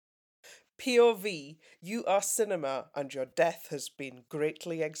POV, you are cinema and your death has been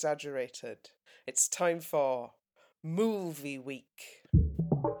greatly exaggerated. It's time for Movie Week.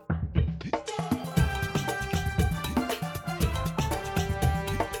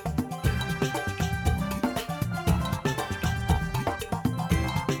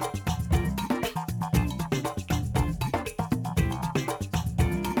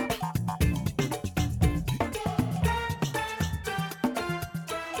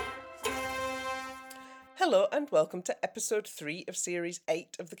 Hello and welcome to episode 3 of series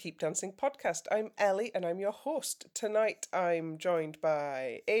 8 of the Keep Dancing podcast. I'm Ellie and I'm your host. Tonight I'm joined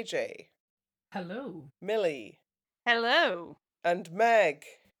by AJ. Hello. Millie. Hello. And Meg.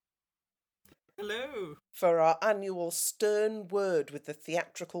 Hello. For our annual stern word with the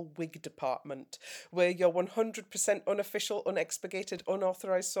theatrical wig department. We're your 100% unofficial, unexpurgated,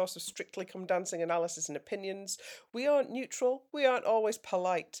 unauthorised source of Strictly Come Dancing analysis and opinions. We aren't neutral, we aren't always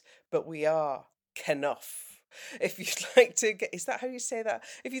polite, but we are Kenough. If you'd like to get, is that how you say that?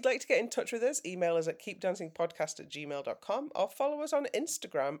 If you'd like to get in touch with us, email us at keepdancingpodcast@gmail.com or follow us on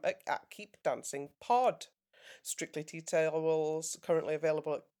Instagram at keepdancingpod. Strictly Tea Towels currently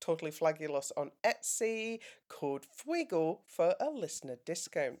available at Totally Flagulous on Etsy. Code FUEGO for a listener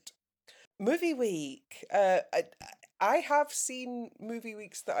discount. Movie Week. I have seen movie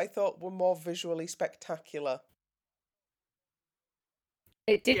weeks that I thought were more visually spectacular.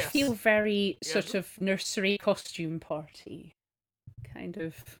 It did Yes. feel very Yeah. sort of nursery costume party kind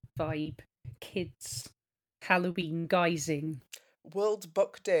of vibe. Kids, Halloween guising. World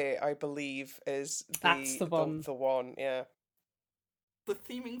Book Day, I believe, is That's the one. The one, yeah. The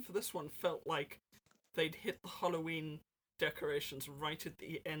theming for this one felt like they'd hit the Halloween decorations right at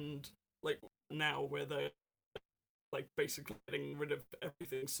the end, like now, where they're like basically getting rid of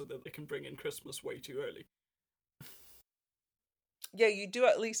everything so that they can bring in Christmas way too early. Yeah, you do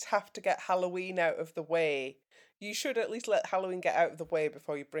at least have to get Halloween out of the way. You should at least let Halloween get out of the way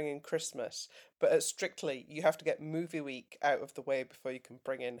before you bring in Christmas. But at Strictly, you have to get Movie Week out of the way before you can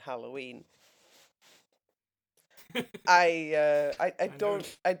bring in Halloween. I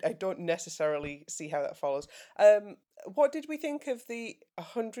don't necessarily see how that follows. What did we think of the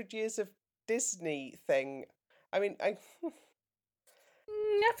 100 Years of Disney thing? I mean, I thought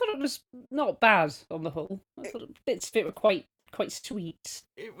it was not bad on the whole. I thought bits of it were quite sweet.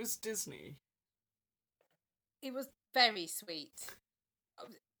 It was Disney. It was very sweet.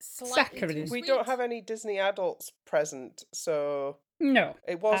 Saccharine. We don't have any Disney adults present, so No,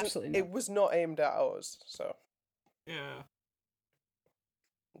 it wasn't. absolutely not. It was not aimed at us. So Yeah.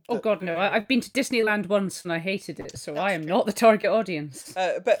 Oh God, no! I've been to Disneyland once and I hated it, so I am That's not the target audience.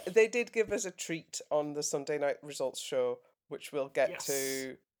 but they did give us a treat on the Sunday night results show, which we'll get Yes.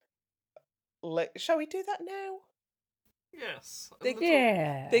 to. Shall we do that now? Yes. They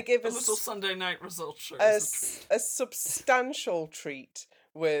give a us little Sunday night results show. a is a treat. substantial treat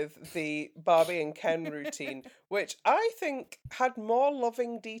with the Barbie and Ken routine, which I think had more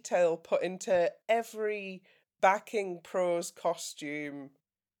loving detail put into every backing pro's costume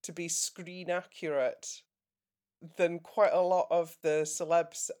to be screen accurate than quite a lot of the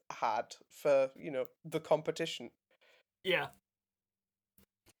celebs had for, the competition. Yeah.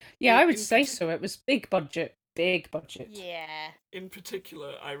 Yeah, I would in say partic- so. It was big budget. Yeah. In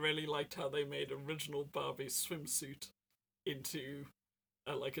particular, I really liked how they made original Barbie's swimsuit into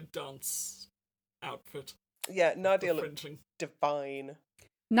like a dance outfit. Yeah, The Nadia looked fringing. divine.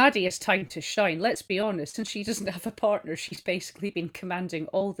 Nadia's time to shine. Let's be honest. Since she doesn't have a partner, she's basically been commanding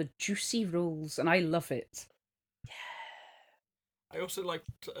all the juicy roles, and I love it. I also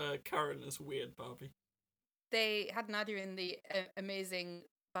liked Karen as weird Barbie. They had Nadia in the amazing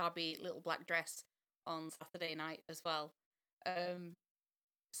Barbie little black dress on Saturday night as well. And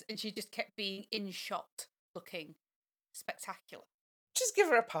she just kept being in shot, looking spectacular. Just give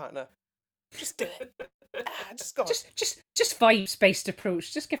her a partner. Just do it. Just go on. Just vibes based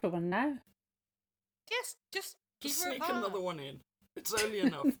approach. Just give her one now. Yes, just give Just her a sneak partner. another one in. It's early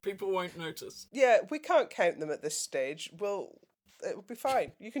enough. People won't notice. Yeah, we can't count them at this stage. It'll be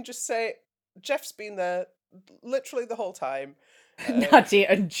fine. You can just say, Jeff's been there literally the whole time. Nadia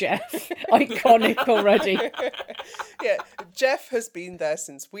and Jeff. Iconic already. Yeah, Jeff has been there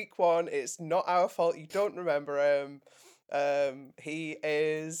since week 1. It's not our fault you don't remember him. He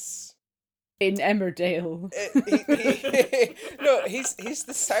is... In Emmerdale. No, he's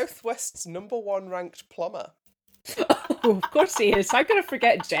the Southwest's #1 ranked plumber. Oh, of course he is. I'm going to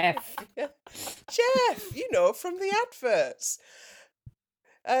forget Jeff. Yeah. Jeff, from the adverts.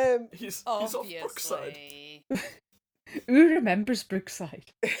 He's off Brookside. Obviously. Who remembers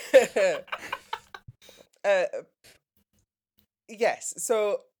Brookside? Yes,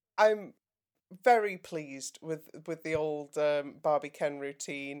 so I'm very pleased with the old Barbie Ken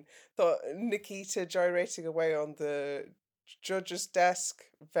routine. Thought Nikita gyrating away on the judge's desk,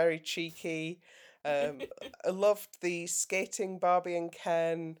 very cheeky. I loved the skating Barbie and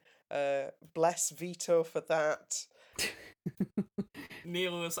Ken. Bless Vito for that.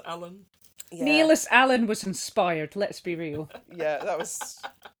 Neil as Alan. Yeah, Neil as Alan was inspired, let's be real. yeah, that was.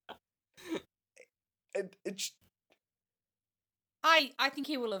 It, I think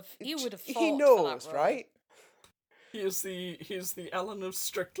he would have fought he for knows, that role. right? He is the Alan of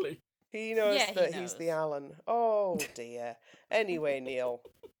Strictly. He knows Yeah, he that he's the knows. Alan. Oh dear. Anyway, Neil.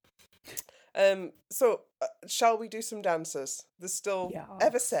 So shall we do some dances? There's still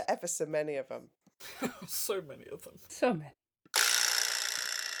ever so many of them. So many of them. So many.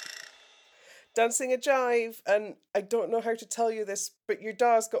 Dancing a jive, and I don't know how to tell you this, but your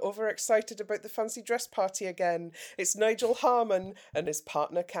Dars got overexcited about the fancy dress party again. It's Nigel Harmon and his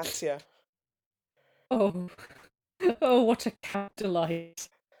partner Katya. Oh. Oh, what a cat delight.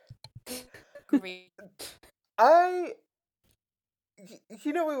 Great.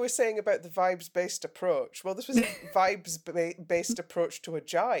 You know, we were saying about the vibes-based approach. Well, this was a vibes-based approach to a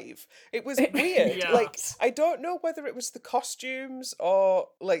jive. It was weird. Yeah. Like, I don't know whether it was the costumes or,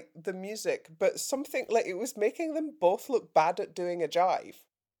 like, the music, but something, like, it was making them both look bad at doing a jive.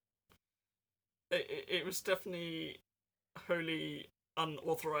 It was definitely wholly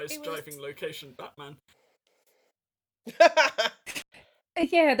unauthorized It was- driving location Batman.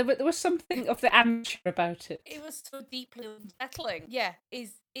 Yeah, there was something of the amateur about it. It was so deeply unsettling. Yeah,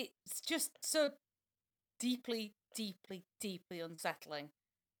 it's just so deeply, deeply, deeply unsettling.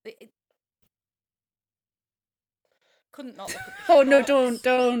 Couldn't not look at the Oh no, shorts.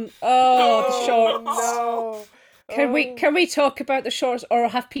 don't. Oh, the shorts. No. Can we talk about the shorts, or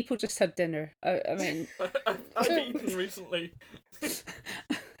have people just had dinner? I mean, I've eaten recently.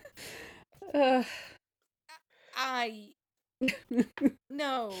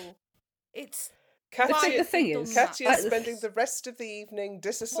 No, it's Katya, the thing is, Katya's spending the rest of the evening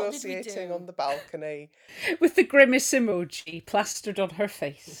disassociating do? on the balcony. with the grimace emoji plastered on her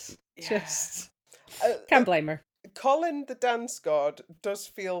face. Just can't blame her. Colin the dance god does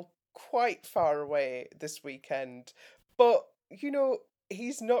feel quite far away this weekend, but you know,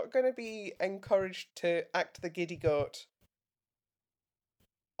 he's not going to be encouraged to act the giddy goat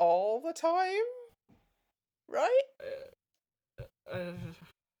all the time, right?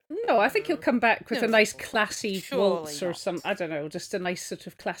 No, I think he'll come back with No, a nice classy surely waltz or not. some, I don't know, just a nice sort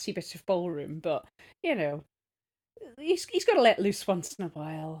of classy bit of ballroom. But you know, he's got to let loose once in a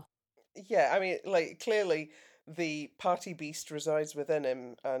while. Yeah, I mean, like, clearly the party beast resides within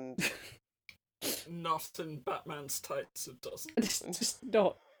him, and Not in Batman's tights, it doesn't. It's just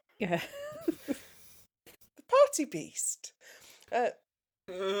not. Yeah. the party beast.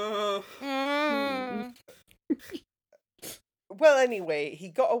 Well, anyway, he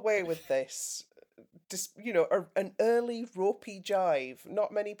got away with this. Just, you know, an early ropey jive.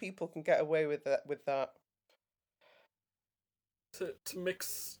 Not many people can get away with that. To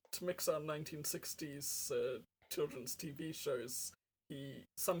mix our 1960s children's TV shows, he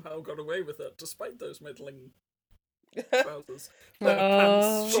somehow got away with it despite those middling trousers.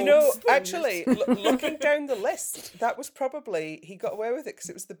 Pants, You know, shorts, things. actually, looking down the list, that was probably he got away with it because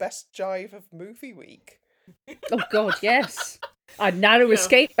it was the best jive of movie week. Oh God, yes. A narrow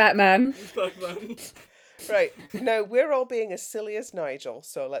escape, Batman. Batman. Right, now we're all being as silly as Nigel,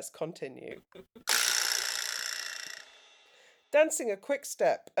 so let's continue. Dancing a quick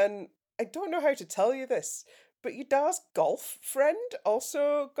step, and I don't know how to tell you this, but your dad's golf friend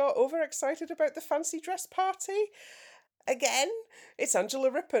also got overexcited about the fancy dress party. Again, it's Angela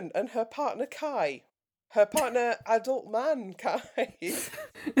Rippon and her partner Kai. Her partner, adult man, Kai.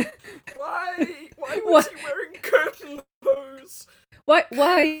 Why was he wearing curtain hose?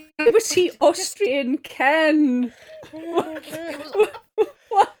 Why was he Austrian Ken? Why?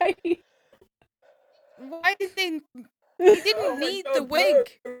 Why did they? He didn't need the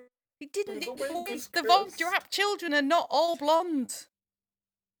wig. He didn't need the wig. The Von Trapp children are not all blonde.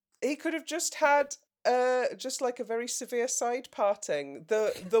 He could have just had just like a very severe side parting.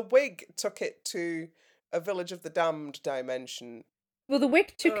 The wig took it to a Village of the Damned dimension. Well, the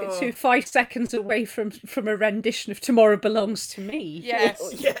wig took it to 5 seconds away from a rendition of "Tomorrow Belongs to Me."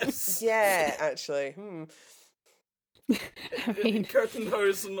 Yes. Yes. Yeah, actually. I mean, Curtain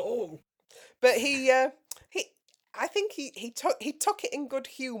hose and all. But I think he took it in good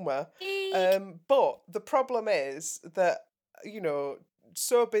humour. But the problem is that, you know,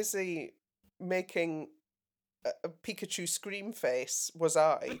 so busy making a Pikachu scream face was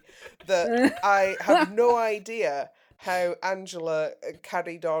I that I have no idea how Angela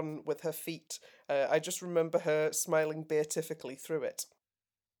carried on with her feat. I just remember her smiling beatifically through it.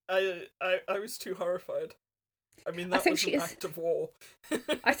 I was too horrified. I mean, I that think was she an is. act of war.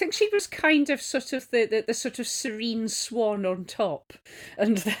 I think she was kind of sort of the sort of serene swan on top,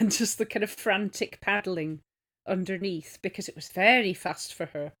 and then just the kind of frantic paddling underneath, because it was very fast for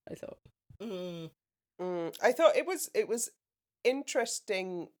her, I thought. I thought it was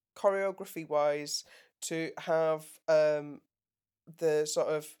interesting choreography wise to have the sort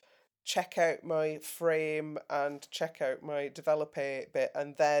of check out my frame and check out my developer bit,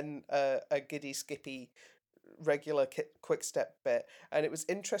 and then a giddy skippy regular quick step bit, and it was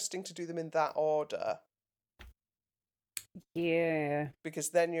interesting to do them in that order. Yeah. Because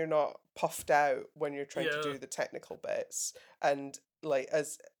then you're not puffed out when you're trying to Yeah. do the technical bits, and like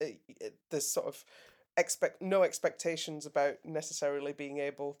as there's sort of no expectations about necessarily being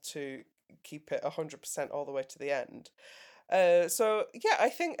able to keep it 100% all the way to the end. So yeah, I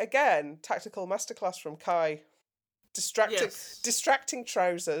think again, tactical masterclass from Kai. Distracting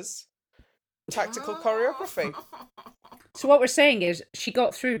trousers, tactical choreography. So what we're saying is she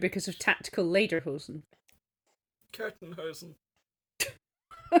got through because of tactical lederhosen. Curtainhosen.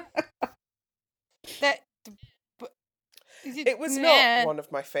 It was not one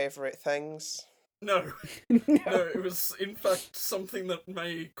of my favourite things. No. No, it was in fact something that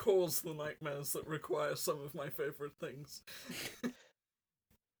may cause the nightmares that require some of my favourite things.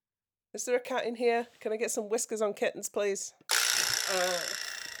 Is there a cat in here? Can I get some whiskers on kittens, please?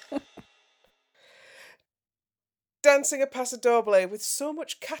 Dancing a paso doble with so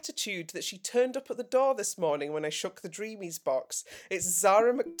much catitude that she turned up at the door this morning when I shook the Dreamies box. It's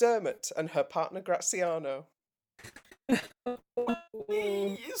Zara McDermott and her partner Graziano.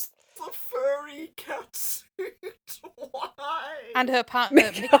 Is the furry cat suit? Why? And her partner,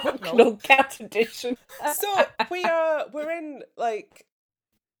 Mick Hucknall. Hucknall cat edition. So we're in like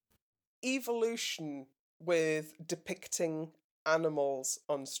evolution with depicting animals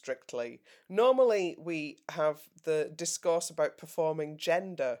on Strictly. Normally we have the discourse about performing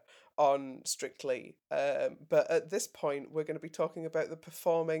gender on Strictly, but at this point we're going to be talking about the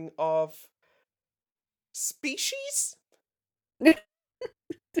performing of species.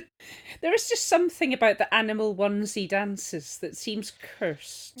 There is just something about the animal onesie dances that seems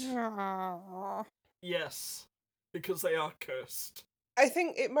cursed. Yes, because they are cursed. I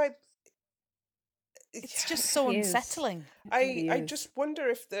think it might. It's just so unsettling. I just wonder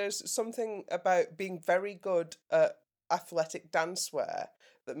if there's something about being very good at athletic dancewear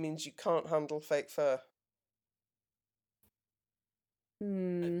that means you can't handle fake fur.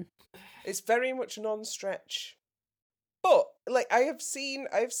 It's very much non-stretch. But like I've seen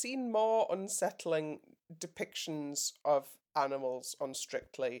more unsettling depictions of animals on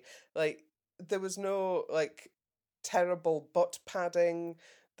Strictly. Like there was no like terrible butt padding.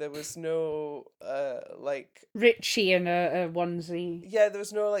 There was no like Richie in a onesie. Yeah, there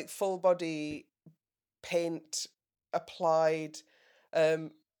was no like full body paint applied.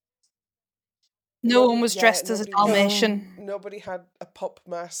 No one was dressed as a Dalmatian. Nobody had a pup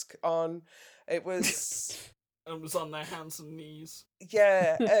mask on. It was and was on their hands and knees.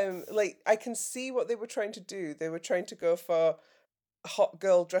 Yeah, like I can see what they were trying to do. They were trying to go for a hot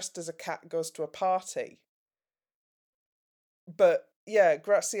girl dressed as a cat goes to a party. But yeah,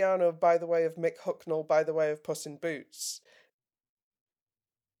 Graziano by the way of Mick Hucknall by the way of Puss in Boots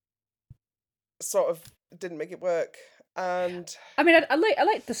sort of didn't make it work. And I mean, I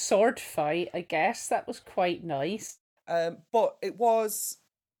like the sword fight. I guess that was quite nice. But it was,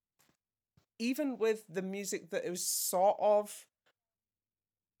 even with the music that it was sort of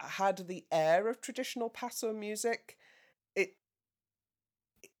had the air of traditional paso music, it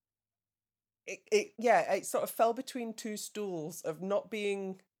sort of fell between two stools of not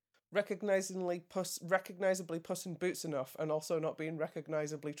being recognizably Puss in Boots enough, and also not being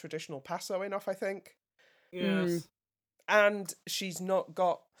recognizably traditional paso enough, I think. Yes. And she's not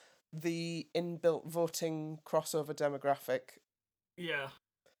got the inbuilt voting crossover demographic. Yeah.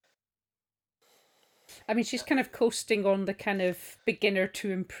 I mean, she's kind of coasting on the kind of beginner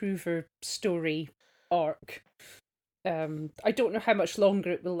to improver story arc. I don't know how much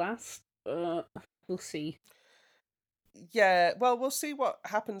longer it will last. We'll see. Yeah, well, we'll see what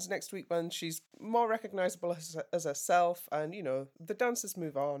happens next week when she's more recognisable as herself, and, you know, the dancers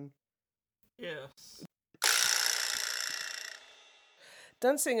move on. Yes.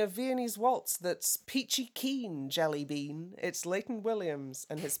 Dancing a Viennese waltz that's peachy keen, Jelly Bean. It's Leighton Williams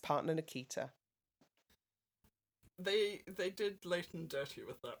and his partner Nikita. They did Leighton dirty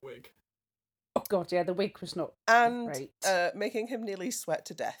with that wig. Oh god, yeah, the wig was not and right. Making him nearly sweat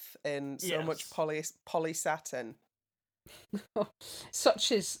to death in so much poly satin.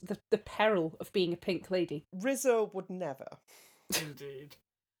 Such is the peril of being a pink lady. Rizzo would never. Indeed.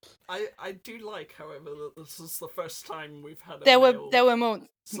 I do like, however, that this is the first time we've had a There male were moments.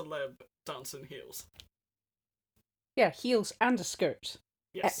 celeb dance in heels. Yeah, heels and a skirt.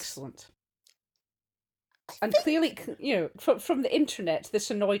 Yes. Excellent. And clearly, from the internet,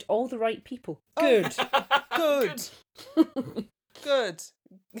 this annoyed all the right people. Good. Good. Good.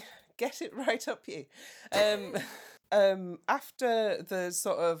 Get it right up you. After the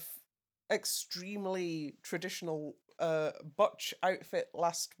sort of extremely traditional butch outfit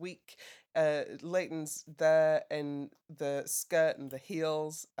last week, Leighton's there in the skirt and the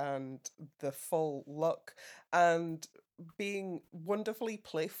heels and the full look and being wonderfully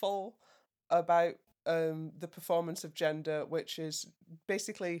playful about the performance of gender, which is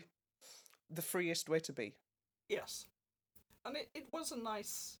basically the freest way to be. Yes. And it was a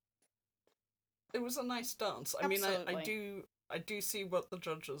nice... It was a nice dance. I mean, I do see what the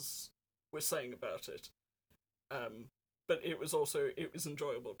judges were saying about it. But it was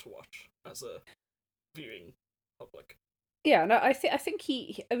enjoyable to watch as a viewing public. Yeah, and I think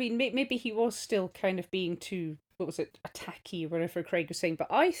maybe he was still kind of being too, what was it, attacky or whatever Craig was saying, but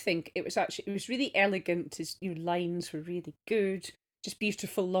I think it was really elegant. His lines were really good, just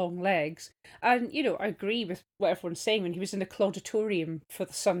beautiful long legs. And, I agree with what everyone's saying when he was in the Clauditorium for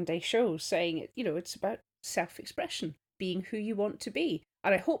the Sunday show, saying, it's about self-expression, being who you want to be.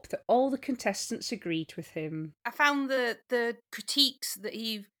 And I hope that all the contestants agreed with him. I found the critiques that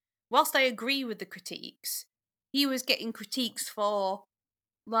whilst I agree with the critiques, he was getting critiques for,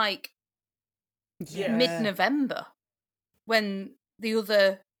 like, mid-November, when the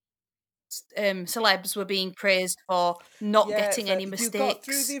other celebs were being praised for not getting any mistakes. You got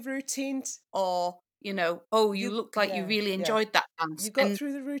through the routine. Or, you looked like you really enjoyed that dance. You got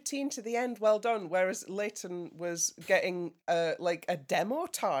through the routine to the end, well done. Whereas Leighton was getting like a demo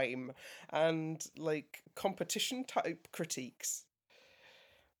time and like competition type critiques.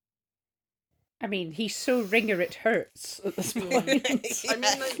 I mean, he's so ringer it hurts at this point. I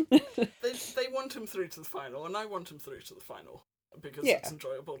mean, they want him through to the final, and I want him through to the final because it's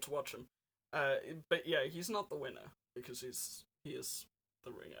enjoyable to watch him. But yeah, he's not the winner because he is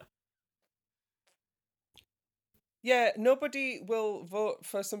the ringer. Yeah, nobody will vote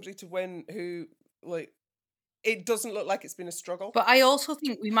for somebody to win who, like, it doesn't look like it's been a struggle. But I also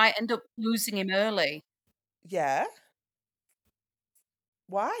think we might end up losing him early. Yeah?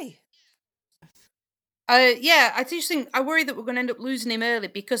 Why? I just think I worry that we're going to end up losing him early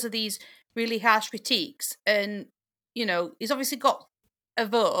because of these really harsh critiques. And, he's obviously got a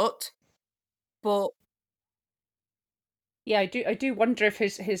vote, but... Yeah, I do wonder if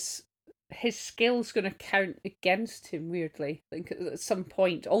his skill's going to count against him, weirdly. I think at some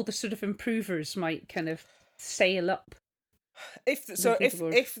point, all the sort of improvers might kind of sail up.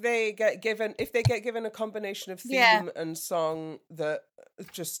 If they get given a combination of theme and song that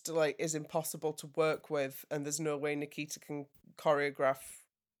just like is impossible to work with, and there's no way Nikita can choreograph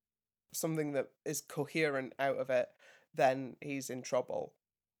something that is coherent out of it, then he's in trouble.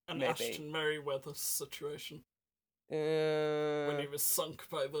 An Ashton Merriweather situation. When he was sunk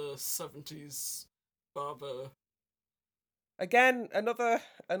by the 70s barber. Again, another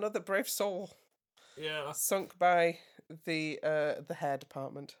brave soul. Yeah. Sunk by the hair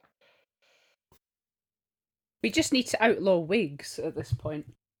department. We just need to outlaw wigs at this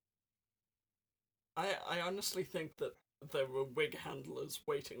point. I honestly think that there were wig handlers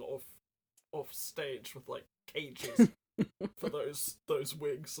waiting off stage with like cages for those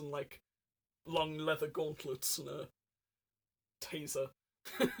wigs and like long leather gauntlets and a taser.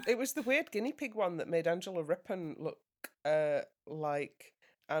 It was the weird guinea pig one that made Angela Rippon look like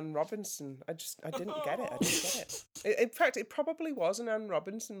Anne Robinson. I didn't get it. In fact, it probably was an Anne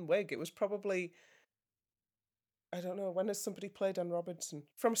Robinson wig. It was probably, I don't know, when has somebody played Anne Robinson?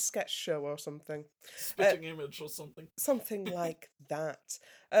 From a sketch show or something. Spitting Image or something. Something like that.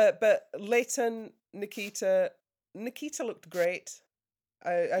 But Leighton, Nikita looked great.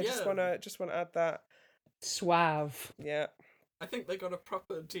 I just wanna add that. Suave. Yeah. I think they got a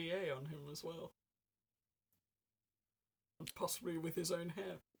proper DA on him as well. Possibly with his own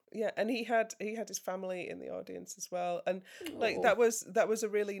hair. Yeah, and he had his family in the audience as well, and like that was a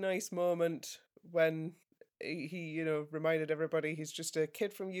really nice moment when he reminded everybody he's just a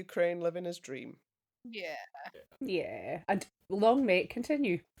kid from Ukraine living his dream. Yeah, and long may it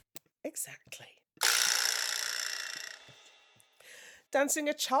continue. Exactly. Dancing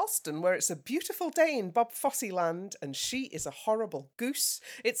at Charleston, where it's a beautiful day in Bob Fosse land, and she is a horrible goose.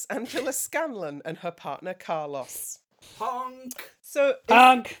 It's Angela Scanlon and her partner Carlos. Honk! So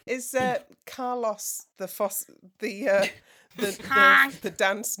Honk! is Carlos the Honk. the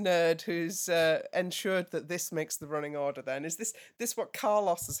dance nerd who's ensured that this makes the running order? Then is this what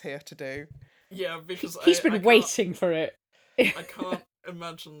Carlos is here to do? Yeah, because He's I been can't, waiting for it. I can't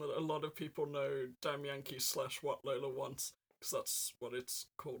imagine that a lot of people know Damn Yankee / What Lola Wants, because that's what it's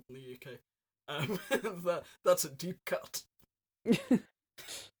called in the UK. That's a deep cut.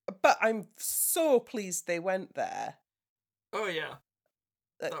 But I'm so pleased they went there. Oh yeah,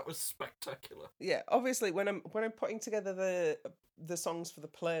 that was spectacular. Yeah, obviously when I'm putting together the songs for the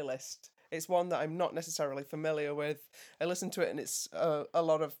playlist, it's one that I'm not necessarily familiar with. I listen to it and it's a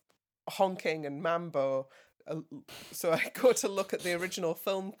lot of honking and mambo. So I go to look at the original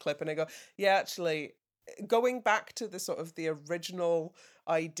film clip and I go, yeah, actually, going back to the sort of the original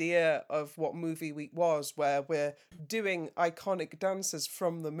idea of what movie week was, where we're doing iconic dances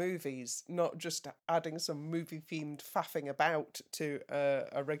from the movies, not just adding some movie themed faffing about to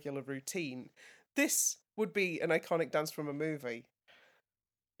a regular routine. This would be an iconic dance from a movie.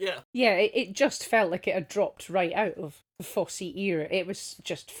 Yeah. Yeah, it just felt like it had dropped right out of the Fosse era. It was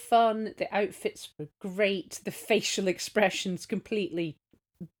just fun. The outfits were great. The facial expressions completely,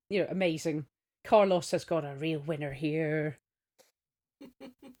 amazing. Carlos has got a real winner here.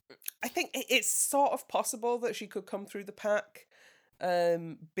 I think it's sort of possible that she could come through the pack,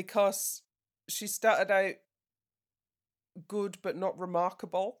 because she started out good but not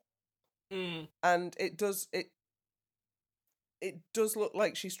remarkable, and it does look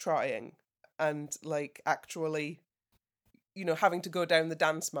like she's trying and like actually, having to go down the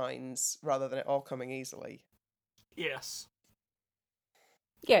dance mines rather than it all coming easily. Yes.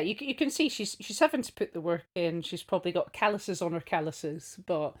 Yeah, you can see she's having to put the work in. She's probably got calluses on her calluses,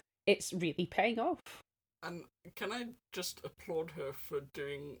 but it's really paying off. And can I just applaud her for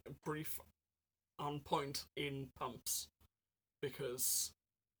doing a brief on point in pumps? Because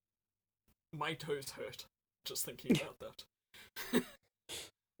my toes hurt just thinking about that.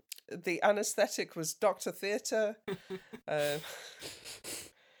 The anaesthetic was Dr. Theatre.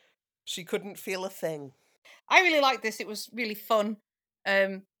 She couldn't feel a thing. I really liked this. It was really fun.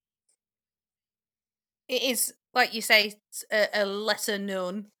 It is, like you say, a lesser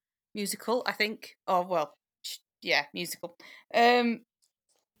known musical, I think. Oh, well, yeah, musical. And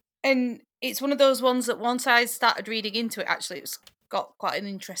it's one of those ones that once I started reading into it, actually, it's got quite an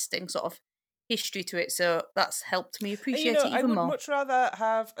interesting sort of history to it. So that's helped me appreciate it even I would more. much rather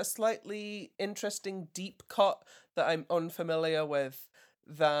have a slightly interesting deep cut that I'm unfamiliar with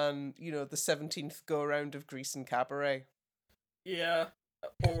than, the 17th go round of Grease and Cabaret. Yeah.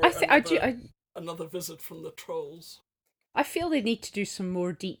 Or another visit from the trolls. I feel they need to do some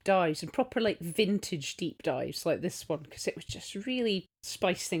more deep dives and proper like vintage deep dives like this one, because it was just really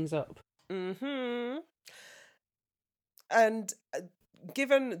spice things up. Mm-hmm. And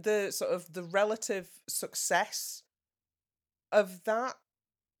given the sort of the relative success of that,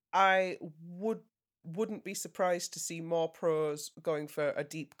 I wouldn't be surprised to see more pros going for a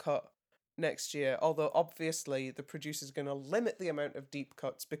deep cut next year, although obviously the producer's going to limit the amount of deep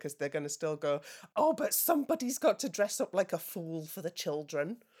cuts because they're going to still go, oh, but somebody's got to dress up like a fool for the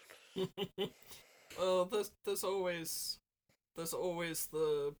children. Well, there's always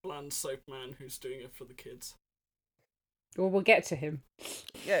the bland soap man who's doing it for the kids. Well, we'll get to him.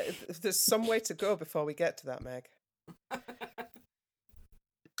 Yeah, if there's some way to go before we get to that, Meg.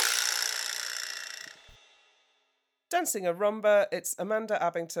 Dancing a rumba, it's Amanda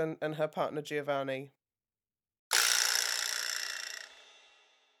Abington and her partner Giovanni.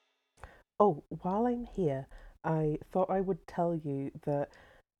 Oh, while I'm here, I thought I would tell you that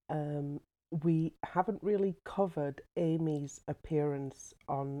we haven't really covered Amy's appearance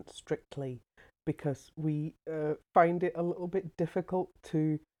on Strictly because we find it a little bit difficult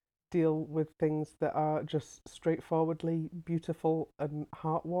to deal with things that are just straightforwardly beautiful and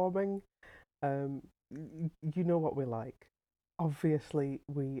heartwarming. You know what we like. Obviously,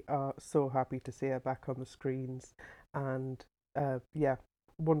 we are so happy to see her back on the screens, and yeah,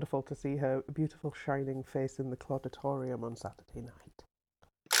 wonderful to see her beautiful shining face in the Clauditorium on Saturday night.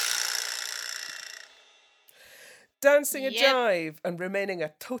 Dancing a jive and remaining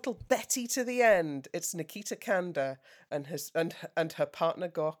a total Betty to the end. It's Nikita Kanda and her partner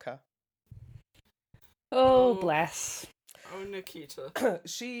Gorka. Oh, bless. Oh, Nikita.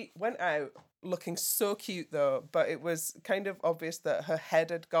 She went out looking so cute though, but it was kind of obvious that her head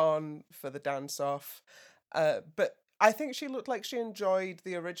had gone for the dance off. But I think she looked like she enjoyed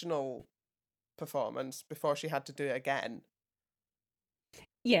the original performance before she had to do it again.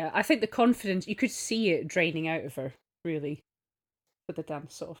 Yeah, I think the confidence, you could see it draining out of her, really, for the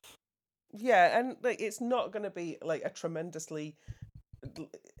dance off. Yeah, and like it's not going to be like a tremendously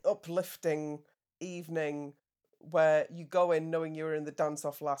uplifting evening where you go in knowing you were in the dance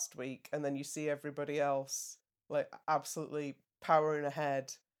off last week and then you see everybody else like absolutely powering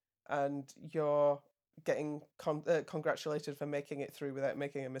ahead and you're getting congratulated for making it through without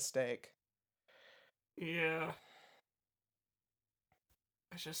making a mistake. Yeah.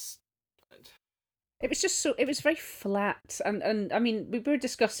 I just. It was just so, it was very flat. And I mean, we were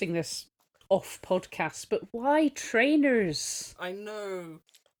discussing this off podcast, but why trainers? I know.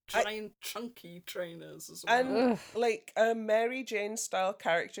 Giant, chunky trainers as well. And Ugh. like a Mary Jane style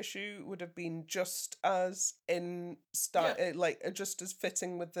character shoe would have been just as in style, like just as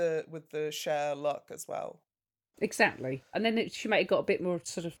fitting with the Cher look as well. Exactly. And then she might have got a bit more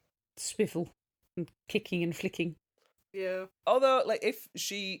sort of swivel and kicking and flicking. Yeah. Although, like, if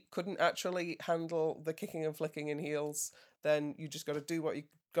she couldn't actually handle the kicking and flicking in heels, then you just got to do what you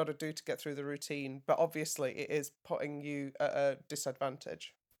got to do to get through the routine. But obviously, it is putting you at a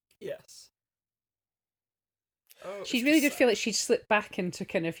disadvantage. Yes. Oh, She really did feel like she'd slipped back into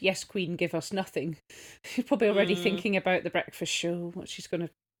kind of, yes, Queen, give us nothing. She's probably already thinking about the breakfast show, what she's going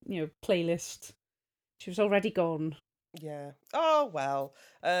to, playlist. She was already gone. Yeah. Oh, well.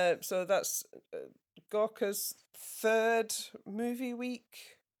 So that's Gorka's third movie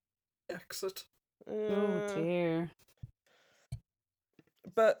week. Exit. Oh, dear.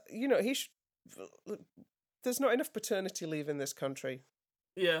 But, he should... There's not enough paternity leave in this country.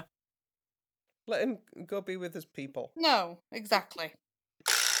 Yeah. Let him go be with his people. No, exactly.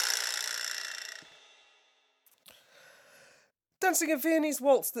 Dancing a Viennese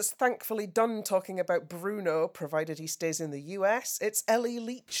waltz that's thankfully done talking about Bruno, provided he stays in the US. It's Ellie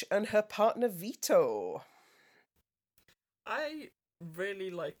Leach and her partner Vito. I really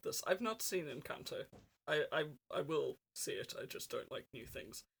like this. I've not seen Encanto. I will see it. I just don't like new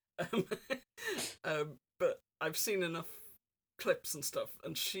things. But I've seen enough clips and stuff,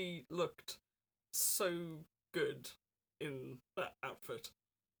 and she looked so good in that outfit.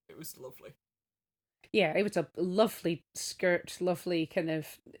 It was lovely. Yeah, it was a lovely skirt, lovely kind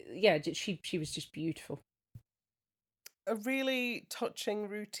of... Yeah, she was just beautiful. A really touching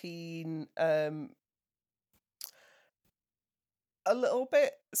routine, a little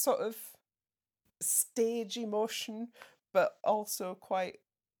bit sort of stage emotion, but also quite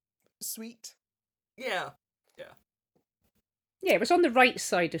sweet. Yeah. Yeah, it was on the right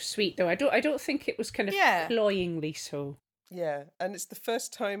side of sweet, though. I don't think it was kind of cloyingly so. Yeah, and it's the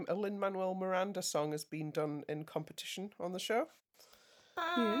first time a Lin-Manuel Miranda song has been done in competition on the show.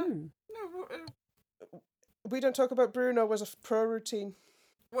 No. We don't talk about Bruno as a pro routine.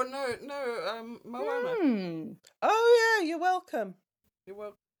 Well, no. Moana. Oh yeah, you're welcome. You're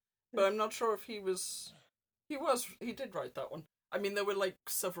welcome. But I'm not sure if he was. He did write that one. I mean, there were like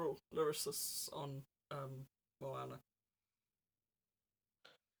several lyricists on Moana.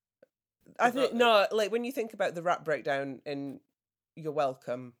 I think no, like when you think about the rap breakdown in You're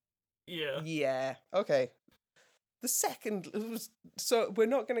Welcome. Yeah. Yeah. Okay. The second was, so we're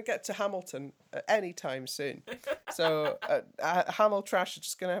not going to get to Hamilton any time soon. So Hamil Trash are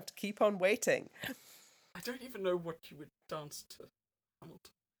just going to have to keep on waiting. I don't even know what you would dance to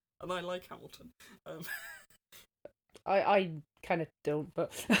Hamilton, and I like Hamilton. I kind of don't,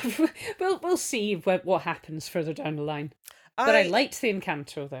 but we'll see what happens further down the line. But I liked the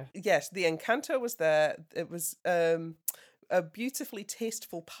Encanto there. Yes, the Encanto was there. It was a beautifully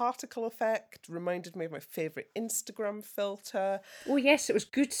tasteful particle effect. Reminded me of my favourite Instagram filter. Oh yes, it was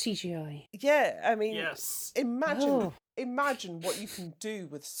good CGI. Yeah, I mean, yes. Imagine what you can do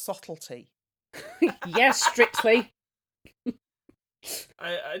with subtlety. Yes, strictly.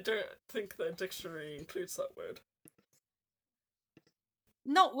 I don't think the dictionary includes that word.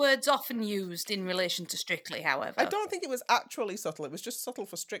 Not words often used in relation to Strictly, however. I don't think it was actually subtle. It was just subtle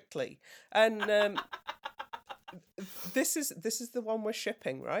for Strictly. And this is the one we're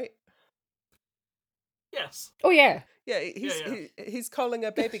shipping, right? Yes. Oh yeah. Yeah, he's calling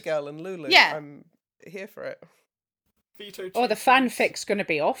her baby girl and Lulu. Yeah. I'm here for it. Vito. Oh, the fanfic's going to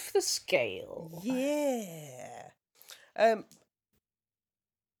be off the scale. Yeah.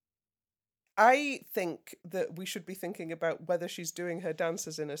 I think that we should be thinking about whether she's doing her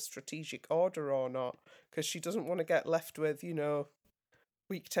dances in a strategic order or not, because she doesn't want to get left with,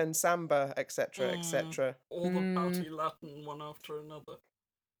 week 10 samba, etc., etc. All the party Latin one after another.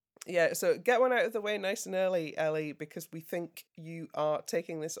 Yeah, so get one out of the way nice and early, Ellie, because we think you are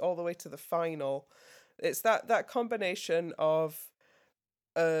taking this all the way to the final. It's that combination of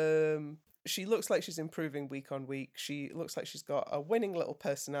she looks like she's improving week on week. She looks like she's got a winning little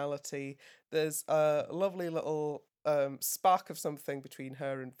personality. There's a lovely little spark of something between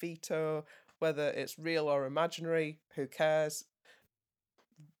her and Vito, whether it's real or imaginary, who cares?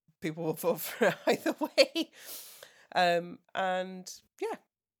 People will vote for it either way. And yeah,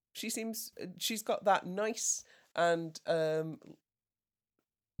 she's got that nice and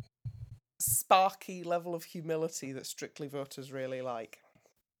sparky level of humility that Strictly voters really like.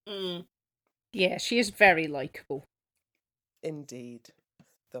 Yeah, she is very likeable. Indeed.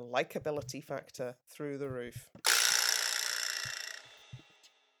 The likability factor through the roof.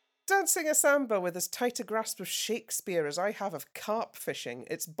 Dancing a samba with as tight a grasp of Shakespeare as I have of carp fishing.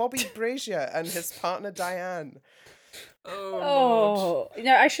 It's Bobby Brazier and his partner Diane. Oh, you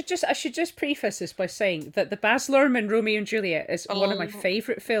know, I should just preface this by saying that the Baz Luhrmann Romeo and Juliet is one of my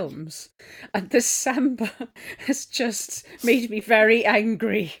favourite films, and this samba has just made me very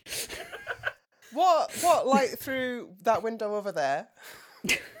angry. What light through that window over there?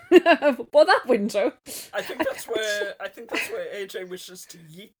 Well, that window. I think that's where AJ wishes to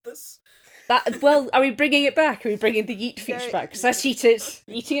yeet this. Well, are we bringing it back? Are we bringing the yeet feature back? Because let's eat it.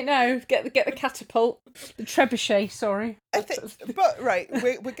 Eating it now. Get the catapult, the trebuchet. Sorry. But right,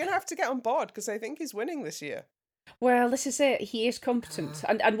 we're gonna have to get on board because I think he's winning this year. Well, this is it. He is competent.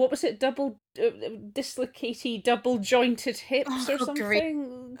 And what was it? Double dislocated, double jointed hips or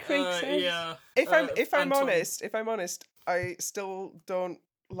something. Craig says. Yeah. If I'm honest, I still don't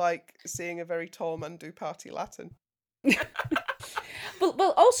like seeing a very tall man do party Latin.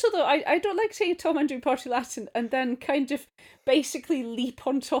 Well, also though, I don't like seeing Tom and do party Latin and then kind of basically leap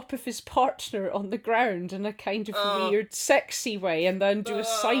on top of his partner on the ground in a kind of weird, sexy way, and then do a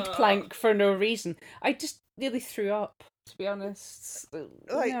side plank for no reason. I just nearly threw up, to be honest.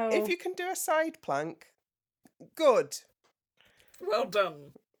 Like, if you can do a side plank, good. Well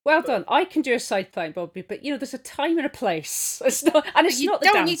done. Well done. I can do a side plank, Bobby, but you know, there's a time and a place. It's not, and it's not the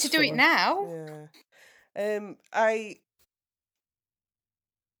dance You don't need to do it now. Yeah.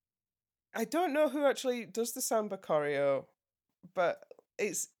 I don't know who actually does the samba choreo, but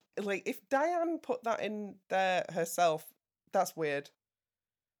it's like if Diane put that in there herself, that's weird.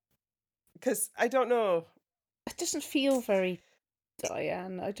 Because I don't know. It doesn't feel very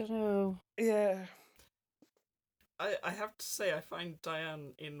Diane. I don't know. Yeah. I have to say, I find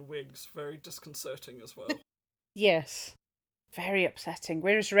Diane in wigs very disconcerting as well. Yes. Very upsetting.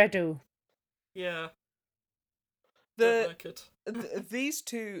 Where's Redo? Yeah. Don't like it. These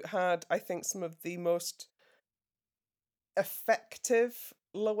two had, I think, some of the most effective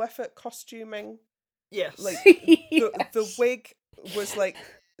low effort costuming. Yes. Like Yes. the wig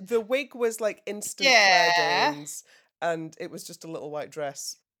was like instant Claire Danes, and it was just a little white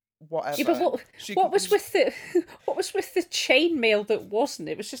dress. Whatever. Yeah, but what was with the chainmail that wasn't?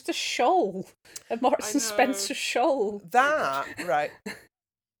 It was just a shawl, a Marks and Spencer shawl. That right.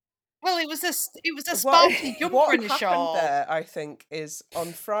 Well, it was a sparkly jumper and a shawl. What happened there, I think, is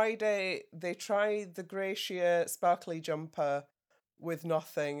on Friday they try the grey sheer sparkly jumper with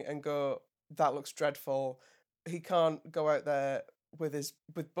nothing and go, that looks dreadful. He can't go out there with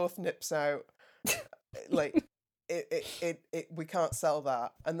both nips out. Like we can't sell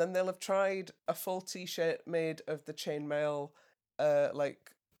that. And then they'll have tried a full t-shirt made of the chainmail,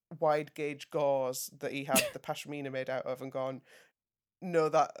 like wide gauge gauze that he had the pashmina made out of, and gone, no,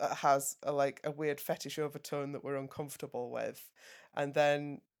 that has a weird fetish overtone that we're uncomfortable with, and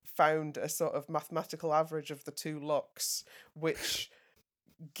then found a sort of mathematical average of the two looks, which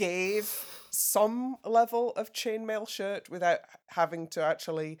gave some level of chainmail shirt without having to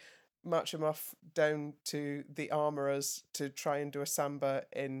actually march him off down to the armourers to try and do a samba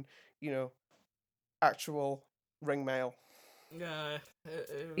in, actual ringmail. Yeah.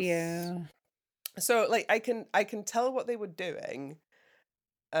 Yeah. So I can tell what they were doing.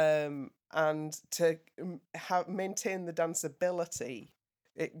 And to maintain the danceability,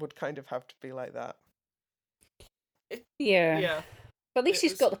 it would kind of have to be like that. Yeah. But at least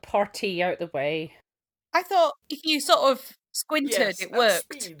he's got the party out the way. I thought if you sort of squinted, it worked.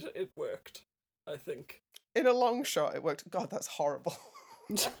 At speed, it worked, I think. In a long shot, it worked. God, that's horrible.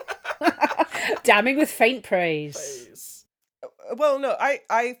 Damning with faint praise. Well, no,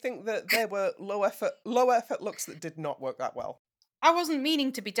 I think that there were low effort looks that did not work that well. I wasn't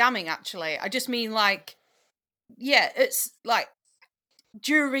meaning to be damning, actually. I just mean, it's like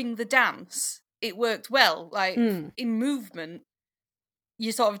during the dance, it worked well. Like in movement,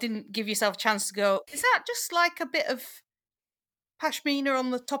 you sort of didn't give yourself a chance to go, is that just like a bit of pashmina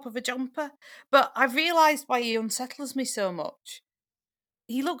on the top of a jumper? But I've realised why he unsettles me so much.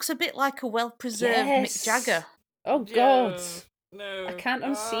 He looks a bit like a well-preserved Mick Jagger. Oh, God. No. I can't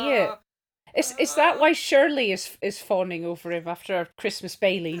unsee it. Is that why Shirley is fawning over him after our Christmas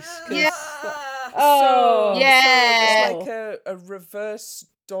Baileys? Yeah. Oh, Yeah. So it's like a reverse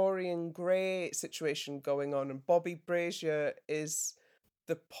Dorian Gray situation going on, and Bobby Brazier is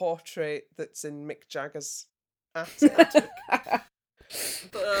the portrait that's in Mick Jagger's attic.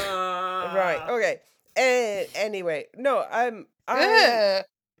 Right. Okay. Anyway, no. I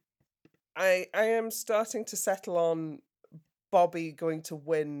am starting to settle on Bobby going to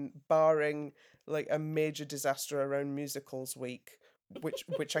win, barring like a major disaster around musicals week,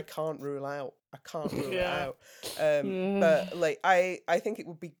 which I can't rule out. I can't rule it out. But like I think it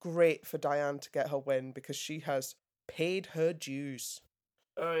would be great for Diane to get her win because she has paid her dues.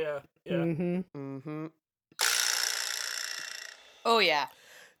 Oh yeah. Oh yeah.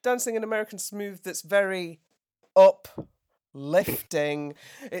 Dancing in American Smooth that's very uplifting.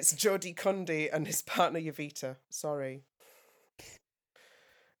 It's Jodie Cundy and his partner Yavita. Sorry.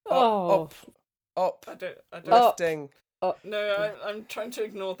 Oh. Up. I don't. Lifting. No, I'm trying to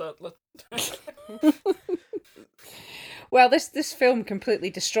ignore that. Well, this film completely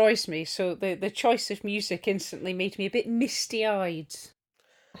destroys me, so the choice of music instantly made me a bit misty-eyed,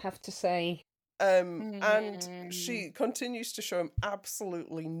 I have to say. And she continues to show him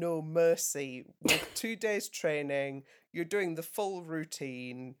absolutely no mercy with 2 days training. You're doing the full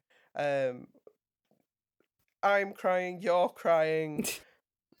routine. I'm crying, you're crying.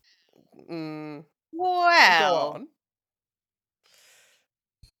 Go Well, on.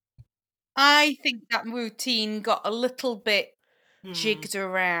 I think that routine got a little bit jigged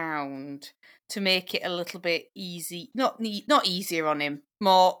around to make it a little bit easy. Not easier on him,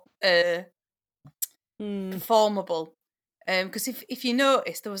 more performable. Because if you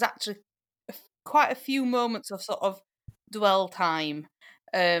notice, there was actually quite a few moments of sort of dwell time.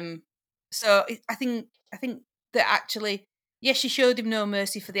 So I think that actually, yes, she showed him no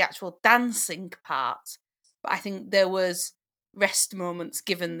mercy for the actual dancing part, but I think there was rest moments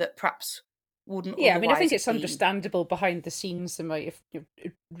given that perhaps wouldn't. Yeah, I mean, I think otherwise it's have been. understandable behind the scenes they might have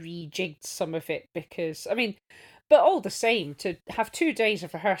rejigged some of it because, I mean, but all the same, to have 2 days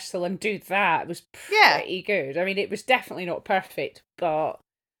of rehearsal and do that was pretty good. I mean, it was definitely not perfect, but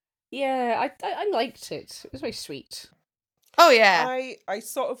yeah, I liked it. It was very sweet. Oh yeah, I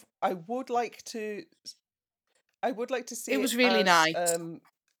would like to see it was really as, nice.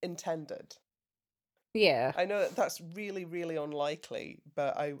 intended. Yeah. I know that's really, really unlikely,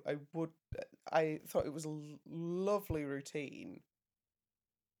 but I thought it was a lovely routine.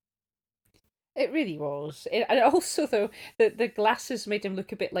 It really was. And also, though, the glasses made him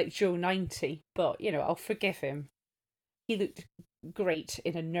look a bit like Joe 90, but, I'll forgive him. He looked great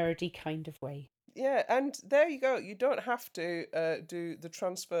in a nerdy kind of way. Yeah, and there you go. You don't have to do the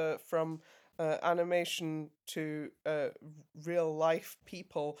transfer from animation to real life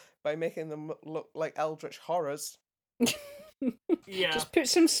people by making them look like eldritch horrors. Yeah. Just put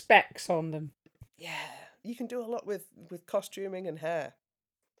some specs on them. Yeah, you can do a lot with costuming and hair.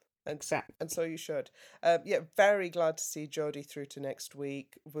 Exactly. And so you should. Very glad to see Jodie through to next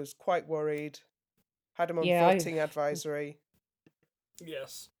week. Was quite worried. Had him on voting advisory.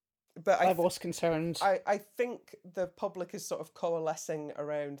 Yes. But I was concerned. I think the public is sort of coalescing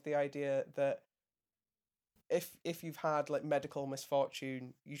around the idea that if you've had like medical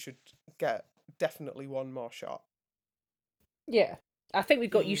misfortune, you should get definitely one more shot. Yeah. I think we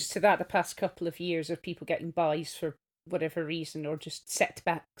got used to that the past couple of years of people getting buys for whatever reason or just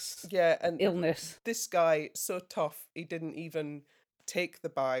setbacks. Yeah, and illness. This guy, so tough, he didn't even take the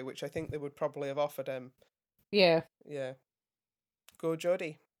buy, which I think they would probably have offered him. Yeah. Yeah. Go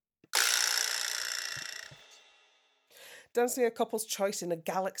Jodie. Dancing a couple's choice in a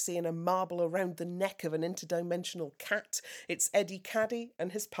galaxy and a marble around the neck of an interdimensional cat. It's Eddie Caddy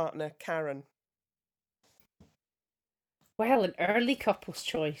and his partner Karen. Well, an early couple's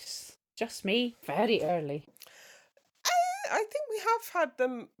choice. Just me, very early. I think we have had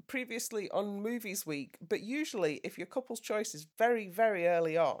them previously on Movies Week, but usually if your couple's choice is very, very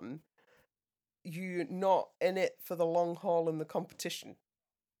early on, you're not in it for the long haul in the competition.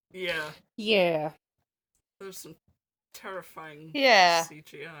 Yeah. Yeah. There's some terrifying Yeah.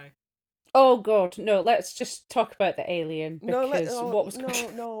 CGI. Oh God, no! Let's just talk about the alien because what was no.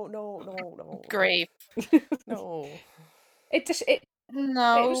 Grief. No. It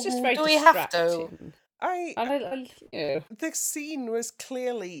was just very Do we have distracting. to? The scene was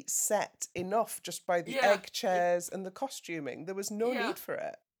clearly set enough just by the egg chairs and the costuming. There was no need for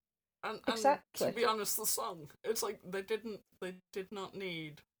it. And Exactly. to be honest, the song, it's like they did not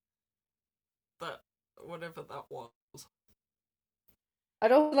need that, whatever that was.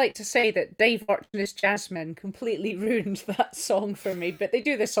 I'd also like to say that Dave Arch and his Jazzmen completely ruined that song for me, but they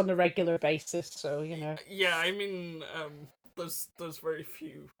do this on a regular basis, so Yeah, I mean, there's very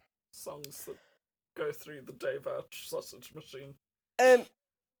few songs that go through the Dave Arch sausage machine.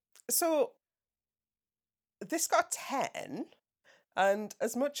 So this got 10. And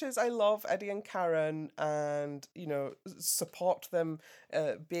as much as I love Eddie and Karen and, support them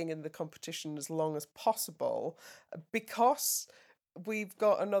being in the competition as long as possible, because we've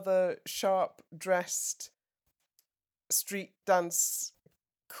got another sharp-dressed street dance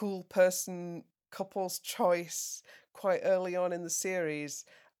cool person couple's choice quite early on in the series,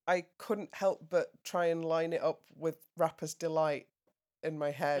 I couldn't help but try and line it up with Rapper's Delight in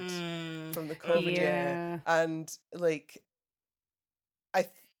my head from the COVID year. And,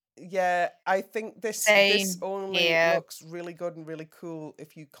 I think this only looks really good and really cool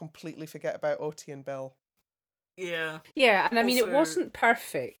if you completely forget about Oti and Bill. Yeah, and I mean, it wasn't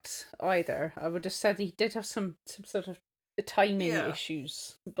perfect either. I would have said he did have some sort of timing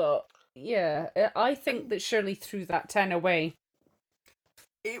issues, but I think that Shirley threw that 10 away.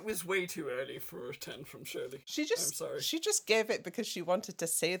 It was way too early for a 10 from Shirley. I'm sorry. She just gave it because she wanted to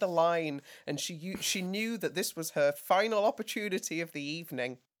say the line, and she knew that this was her final opportunity of the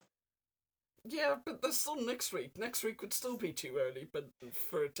evening. Yeah, but there's still next week. Next week would still be too early, but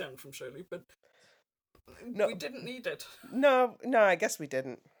for a 10 from Shirley, but we didn't need it. No, I guess we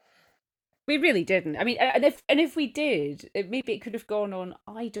didn't. We really didn't. I mean, and if we did, maybe it could have gone on,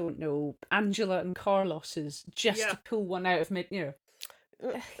 I don't know, Angela and Carlos's, just to pull one out of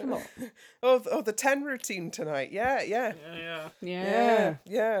come on. Oh, the 10 routine tonight. Yeah.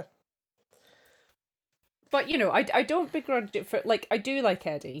 But, I don't begrudge it for, I do like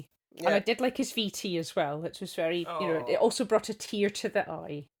Eddie. Yeah. And I did like his VT as well, which was very, it also brought a tear to the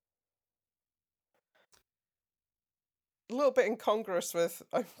eye. A little bit incongruous with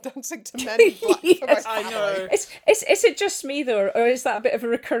I'm dancing to Men in Black for my family. I know. Is it just me though, or is that a bit of a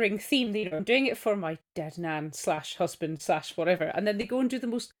recurring theme? I'm doing it for my dead nan / husband / whatever, and then they go and do the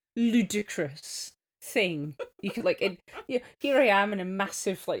most ludicrous thing. You could here I am in a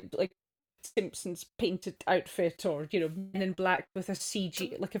massive like Simpsons painted outfit, or Men in Black with a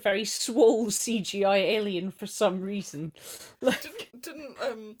CG, like a very swole CGI alien for some reason.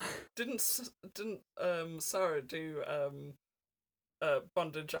 Didn't Sarah do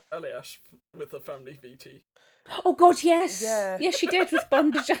Bondage Aliash with a family VT? Oh God, yes, yes, she did with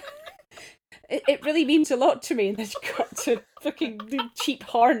Bondage. It really means a lot to me, and then she got to fucking cheap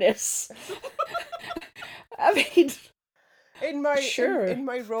harness. I mean. In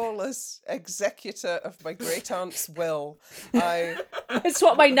my role as executor of my great aunt's will, it's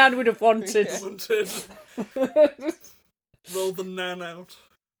what my nan would have wanted. Roll the nan out.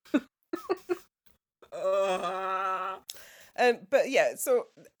 But yeah, so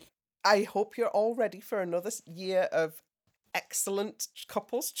I hope you're all ready for another year of excellent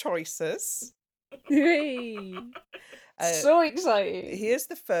couples choices. Yay! So excited. Here's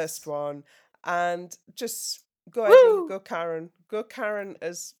the first one, and just. Go ahead, go Karen. Go Karen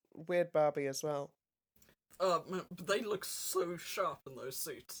as Weird Barbie as well. Man, they look so sharp in those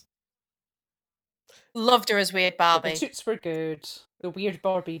suits. Loved her as Weird Barbie. The suits were good. The Weird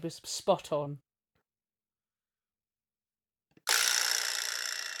Barbie was spot on.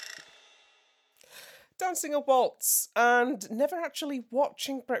 Dancing a waltz and never actually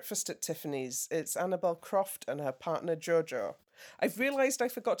watching Breakfast at Tiffany's. It's Annabelle Croft and her partner Jojo. I've realised I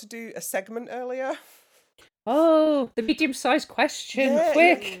forgot to do a segment earlier. Oh, the medium-sized question,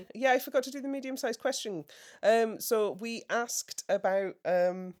 quick! Yeah, I forgot to do the medium-sized question. So we asked about,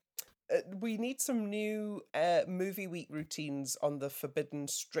 we need some new movie week routines on the Forbidden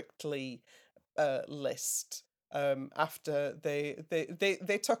Strictly list. After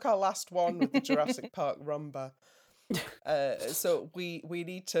they took our last one with the Jurassic Park Rumba. So we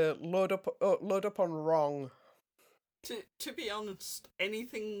need to load up on Wrong. To be honest,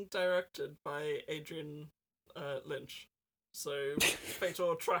 anything directed by Adrian Lynch, so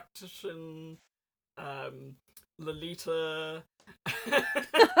Fatal Attraction, Lolita,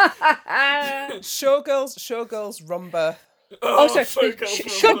 Showgirls Rumba. Sorry,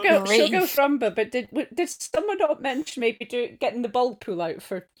 Showgirls Rumba. But did someone not mention maybe getting the ball pool out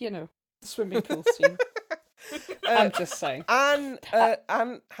for the swimming pool scene? I'm just saying. Anne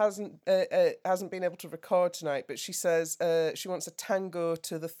hasn't been able to record tonight, but she says she wants a tango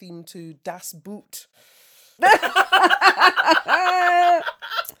to the theme to Das Boot.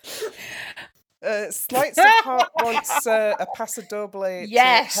 Slights of Heart wants a Paso Doble to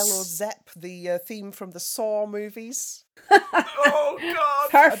Hello Zep, the theme from the Saw movies. Oh God!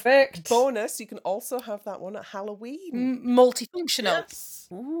 Perfect. Bonus, you can also have that one at Halloween. Multifunctional. Yes.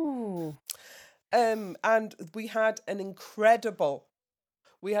 Ooh. And we had an incredible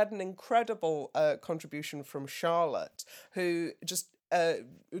contribution from Charlotte, who just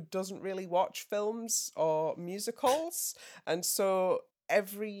doesn't really watch films or musicals, and so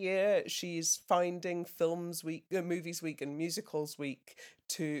every year she's finding films week, movies week, and musicals week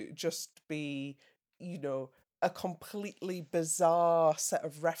to just be, you know, a completely bizarre set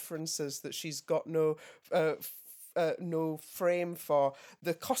of references that she's got no frame for.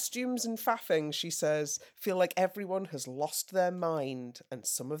 The costumes and faffing, she says, feel like everyone has lost their mind, and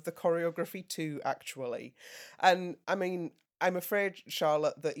some of the choreography too, actually. And I mean, I'm afraid,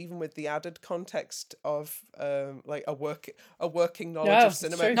 Charlotte, that even with the added context of like a working knowledge No, of it's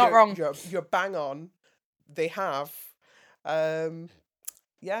cinema, true. Not wrong. You're bang on. They have,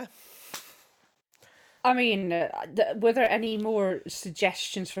 yeah. I mean, were there any more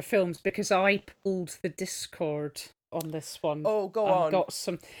suggestions for films? Because I pulled the Discord on this one. Oh, go and on. got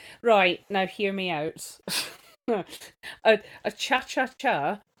some. Right, now hear me out. a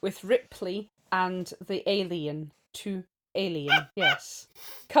cha-cha-cha with Ripley and the alien to Alien. Yes.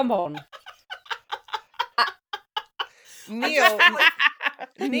 Come on. Neil,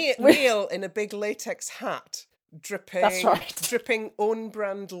 Neil in a big latex hat, dripping That's right. dripping own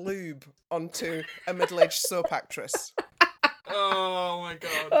brand lube onto a middle-aged soap actress. Oh my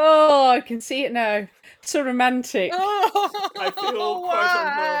god. Oh, I can see it now. So romantic. I feel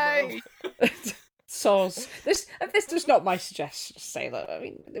quite unwell now. Soz. This was not my suggestion to say that. I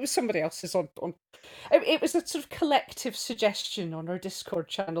mean, it was somebody else's on. It was a sort of collective suggestion on our Discord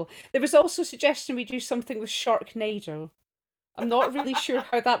channel. There was also a suggestion we do something with Sharknado. I'm not really sure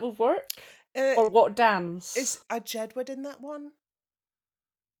how that will work or what dance. Is a Jedward in that one?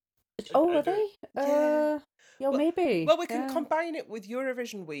 Oh, I are they? Yeah. Yeah, Well- maybe. Well, we can Yeah. combine it with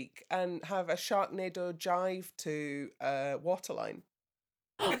Eurovision week and have a Sharknado jive to Waterline.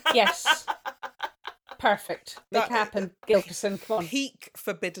 Yes. Perfect. Make That- it happen, Gilkerson. Come on. Peak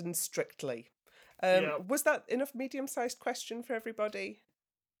Forbidden Strictly. Yeah. Was that enough medium-sized question for everybody?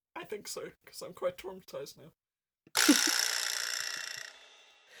 I think so, because I'm quite traumatized now.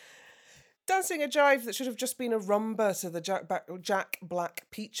 Dancing a jive that should have just been a rumba to the Jack Black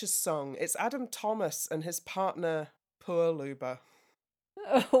Peaches song. It's Adam Thomas and his partner, Poor Luba.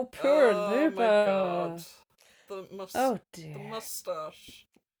 Oh, poor Oh Luba. my god. Oh The dear. mustache.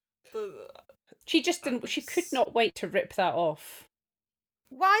 She just didn't. She could not wait to rip that off.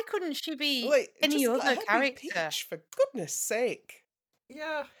 Why couldn't she be Wait, any just other let her be character? Peach, for goodness sake.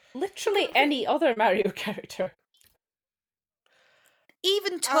 Yeah. Literally any other Mario character.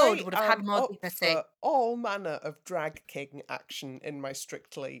 Even Toad I would have had am more up dignity. for all manner of drag king action in my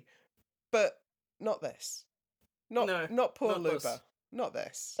Strictly, but not this. No, Not Poor not Luba. this. Not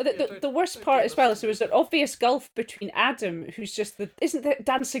this. The worst don't part do as this well to is there me. was an obvious gulf between Adam, who's just isn't that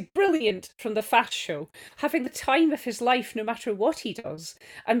dancing brilliant from the Fast Show, having the time of his life no matter what he does,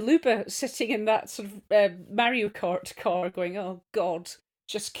 and Luba sitting in that sort of Mario Kart car going, "Oh God,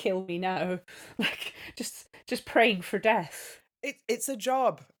 just kill me now," like just praying for death. It's a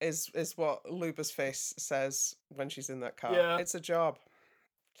job, is what Luba's face says when she's in that car. Yeah. It's a job.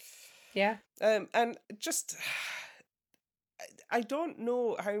 Yeah. And just I don't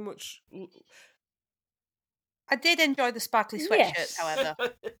know how much, I did enjoy the sparkly sweatshirts, Yes. however.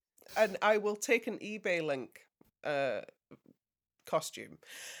 and I will take an eBay link costume,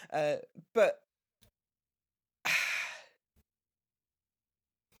 but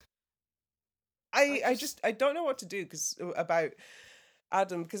I don't know what to do about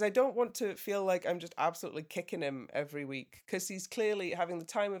Adam, because I don't want to feel like I'm just absolutely kicking him every week, because he's clearly having the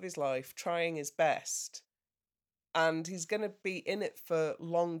time of his life, trying his best, and he's going to be in it for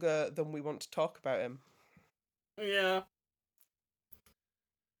longer than we want to talk about him. Yeah.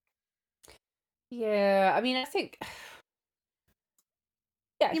 Yeah, I mean, I think.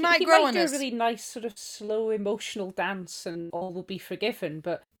 Yeah, He might he grow might on do a us. really nice sort of slow emotional dance, and all will be forgiven.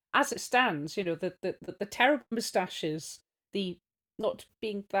 But as it stands, you know, the terrible moustaches, the not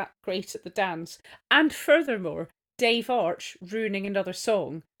being that great at the dance, and furthermore, Dave Arch ruining another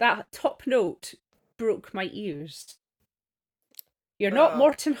song. That top note broke my ears. You're not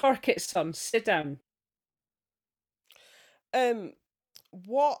Morton Harkett's son. Sit down.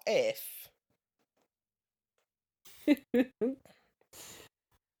 What if?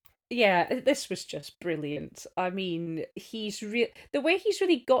 Yeah, this was just brilliant. I mean, the way he's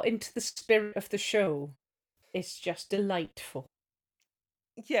really got into the spirit of the show is just delightful.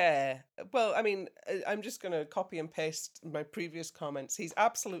 Yeah, well, I mean, I'm just going to copy and paste my previous comments. He's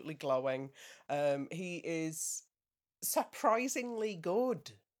absolutely glowing. He is surprisingly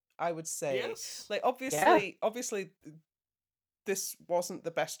good, I would say. Yes. Like, obviously, this wasn't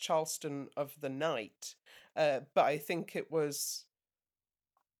the best Charleston of the night, but I think it was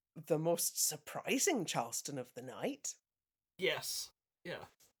the most surprising Charleston of the night. Yes. Yeah.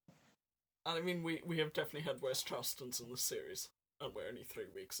 And I mean, we have definitely had worse Charlestons in this series, and we're only 3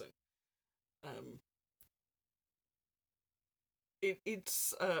 weeks in.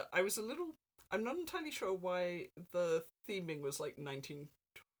 It's I was a little. I'm not entirely sure why the theming was like 19.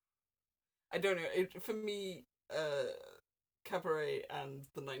 I don't know. For me, cabaret and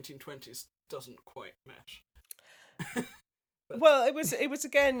the 1920s doesn't quite match. Well, it was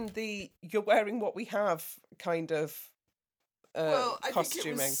again the you're wearing what we have kind of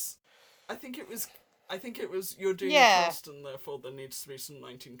costuming. I think it was you're doing Yeah. a Charleston, therefore there needs to be some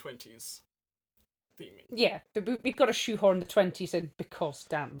 1920s theming. Yeah, we've got to shoehorn the 20s in because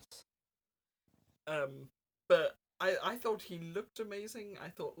dance. But I thought he looked amazing. I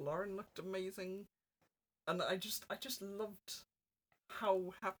thought Lauren looked amazing, and I just loved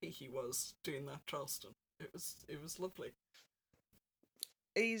how happy he was doing that Charleston. It was lovely.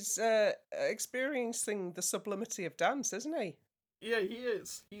 He's experiencing the sublimity of dance, isn't he? Yeah, he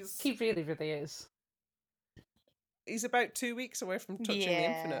is. He really, really is. He's about 2 weeks away from touching the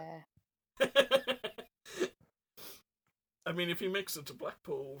infinite. I mean, if he makes it to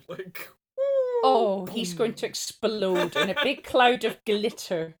Blackpool, like... Oh, he's going to explode in a big cloud of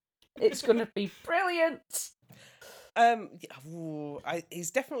glitter. It's going to be brilliant.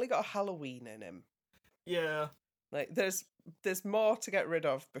 He's definitely got a Halloween in him. Yeah. Like there's more to get rid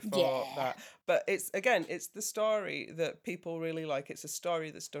of before that. But it's the story that people really like. It's a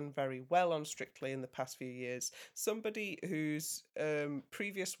story that's done very well on Strictly in the past few years. Somebody whose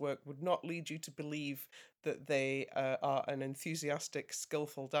previous work would not lead you to believe that they are an enthusiastic,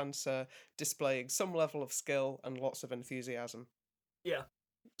 skillful dancer displaying some level of skill and lots of enthusiasm. Yeah.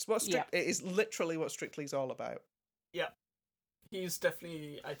 It is literally what Strictly's all about. Yeah. I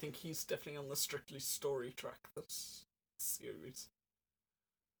think he's definitely on the Strictly story track this series.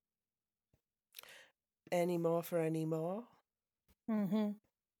 Any more for any more? Mm-hmm.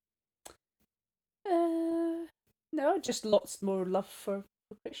 No, just lots more love for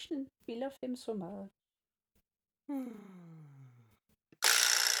Krishnan. We love him so much.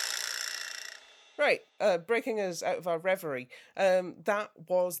 Right, breaking us out of our reverie. That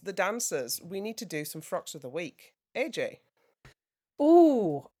was the dancers. We need to do some frocks of the week. AJ.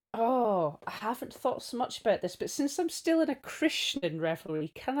 Oh, I haven't thought so much about this, but since I'm still in a Krishnan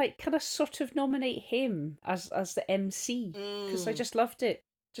reverie, can I sort of nominate him as the MC? Because I just loved it,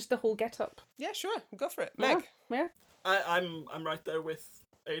 just the whole get up. Yeah, sure, go for it, Meg. Yeah. I'm right there with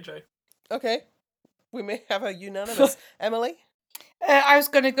AJ. Okay, we may have a unanimous. Emily. I was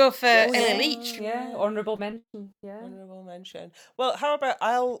going to go for Ellie Leach. Yeah, honourable mention. Yeah, honourable mention. Well, how about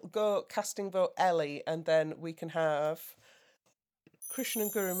I'll go casting vote Ellie, and then we can have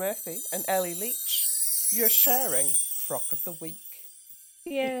Krishnan Gurumurthy and Ellie Leach. You're sharing frock of the week.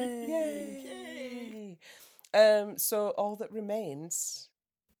 Yay! So all that remains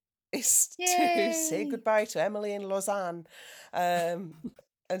is to say goodbye to Emily in Lausanne, and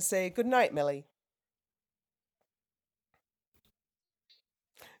say good night, Millie.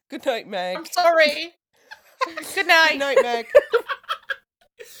 Good night, Meg. I'm sorry. Good night. Good night, Meg.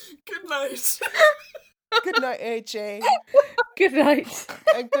 Good night. Good night, AJ. Good night.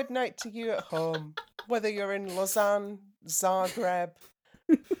 And good night to you at home, whether you're in Lausanne, Zagreb,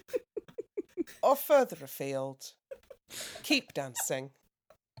 or further afield. Keep dancing.